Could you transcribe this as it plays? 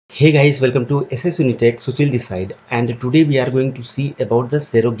Hey guys, welcome to SS Unitech, Sushil this side, and today we are going to see about the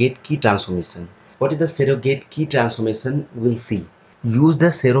surrogate key transformation. What is the surrogate key transformation? We'll see. Use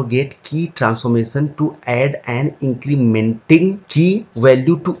the surrogate key transformation to add an incrementing key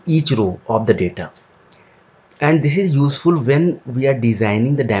value to each row of the data. And this is useful when we are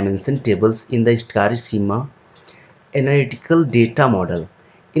designing the dimension tables in the star schema analytical data model.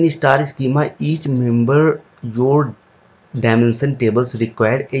 In star schema, each member your dimension tables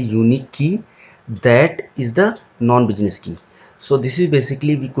require a unique key that is the non-business key. So this is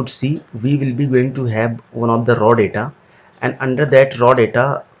basically, we could see we will be going to have one of the raw data, and under that raw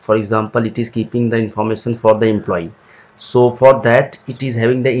data, for example, it is keeping the information for the employee. So for that, it is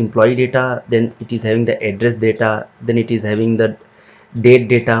having the employee data, then it is having the address data, then it is having the date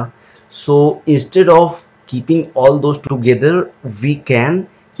data. So instead of keeping all those together, we can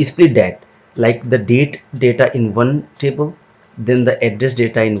split that, like the date data in one table, then the address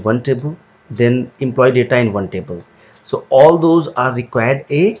data in one table, then employee data in one table. So all those are required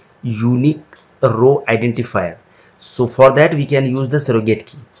a unique row identifier. So for that we can use the surrogate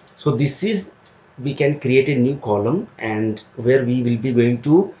key. So this is, we can create a new column and where we will be going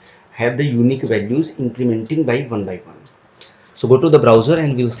to have the unique values incrementing by one. So go to the browser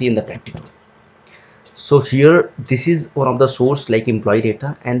and we'll see in the practical. So here this is one of the source like employee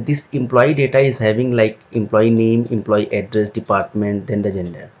data, and this employee data is having like employee name, employee address, department, then the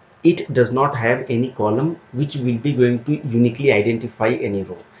gender. It does not have any column which will be going to uniquely identify any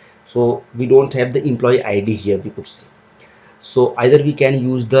row. So we don't have the employee ID here, we could see. So either we can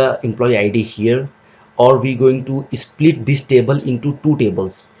use the employee ID here, or we going to split this table into two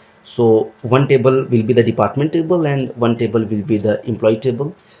tables. So one table will be the department table and one table will be the employee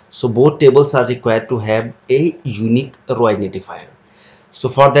table. So both tables are required to have a unique row identifier. So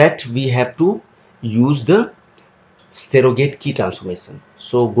for that we have to use the surrogate key transformation.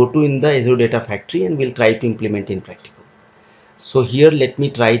 So go to in the Azure Data Factory and we'll try to implement in practical. So here let me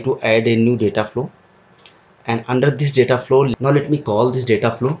try to add a new data flow, and under this data flow, now let me call this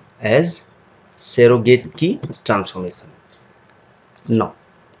data flow as surrogate key transformation. Now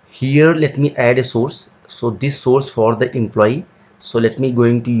here let me add a source. So this source for the employee, so let me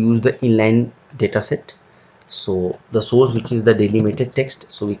going to use the inline data set. So the source which is the delimited text,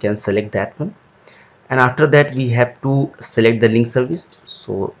 so we can select that one, and after that we have to select the link service.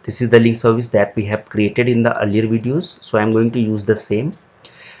 So this is the link service that we have created in the earlier videos, so I'm going to use the same.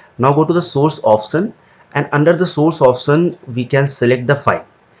 Now go to the source option, and under the source option we can select the file.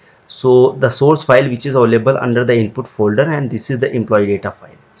 So the source file which is available under the input folder, and this is the employee data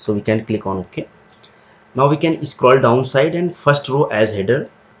file. So we can click on OK. Now we can scroll downside and first row as header.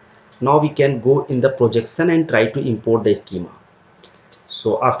 Now we can go in the projection and try to import the schema.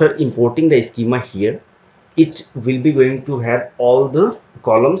 So after importing the schema here, it will be going to have all the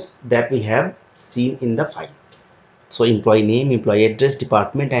columns that we have seen in the file. So employee name, employee address,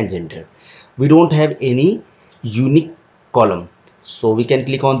 department and gender. We don't have any unique column. So we can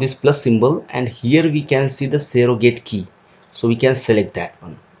click on this plus symbol, and here we can see the surrogate key. So we can select that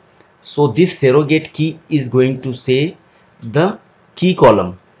one. So this surrogate key is going to say the key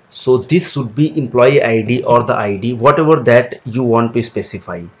column. So this should be employee ID or the ID, whatever that you want to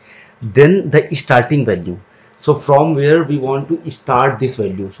specify. Then the starting value. So from where we want to start this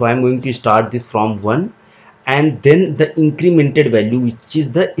value. So I'm going to start this from 1, and then the incremented value which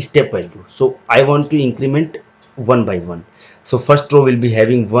is the step value. So I want to increment one by one. So first row will be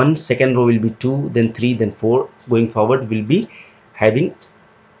having 1, second row will be 2, then 3, then 4. Going forward will be having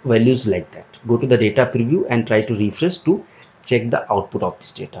values like that. Go to the data preview and try to refresh to check the output of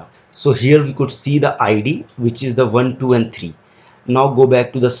this data. So here we could see the ID which is the 1, 2 and 3. Now go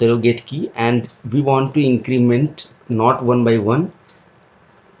back to the surrogate key, and we want to increment not one by one.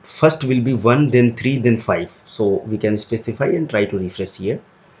 First will be 1, then 3, then 5. So we can specify and try to refresh here.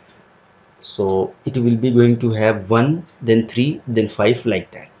 So it will be going to have 1, then 3, then 5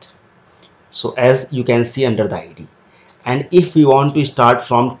 like that. So as you can see under the ID. And if we want to start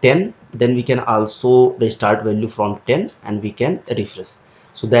from 10, then we can also the start value from 10 and we can refresh.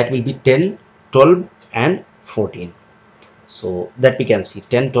 So that will be 10, 12 and 14. So that we can see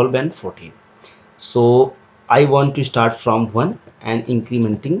 10, 12 and 14. So I want to start from 1 and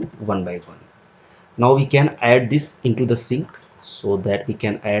incrementing one by one. Now we can add this into the sync, so that we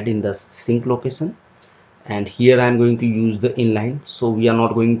can add in the sync location, and here I am going to use the inline. So we are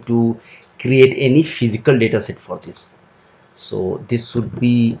not going to create any physical data set for this. So this should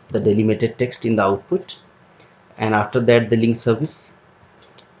be the delimited text in the output, and after that the link service.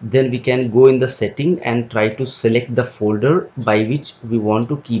 Then we can go in the setting and try to select the folder by which we want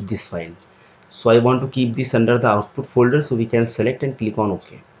to keep this file. So I want to keep this under the output folder, so we can select and click on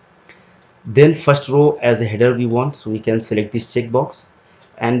OK. Then first row as a header we want, so we can select this checkbox,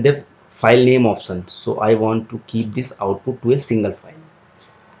 and the file name option. So I want to keep this output to a single file,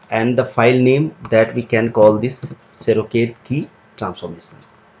 and the file name that we can call this Surrogate key transformation.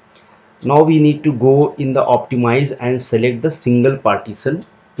 Now we need to go in the optimize and select the single partition,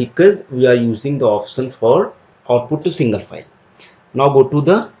 because we are using the option for output to single file. Now go to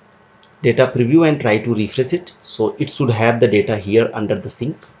the data preview and try to refresh it. So it should have the data here under the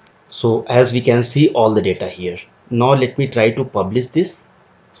sync. So as we can see all the data here. Now let me try to publish this.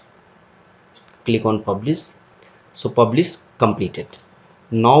 Click on publish. So publish completed.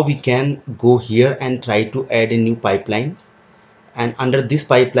 Now we can go here and try to add a new pipeline, and under this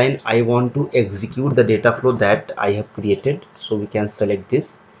pipeline I want to execute the data flow that I have created. So we can select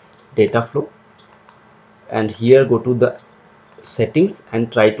this data flow, and here go to the settings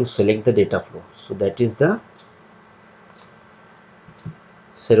and try to select the data flow. So that is the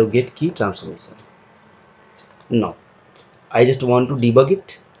surrogate key transformation. Now I just want to debug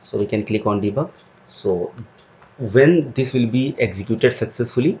it, so we can click on debug. So when this will be executed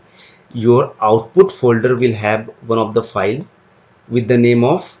successfully, your output folder will have one of the file with the name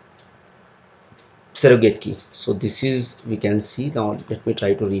of surrogate key. So this is, we can see now. Let me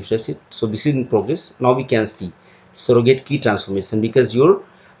try to refresh it. So this is in progress. Now we can see surrogate key transformation because your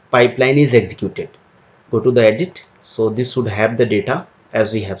pipeline is executed. Go to the edit. So this should have the data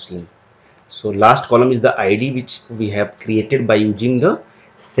as we have seen. So last column is the ID which we have created by using the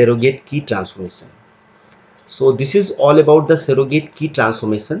surrogate key transformation. So this is all about the surrogate key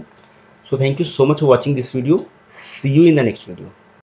transformation. So thank you so much for watching this video. See you in the next video.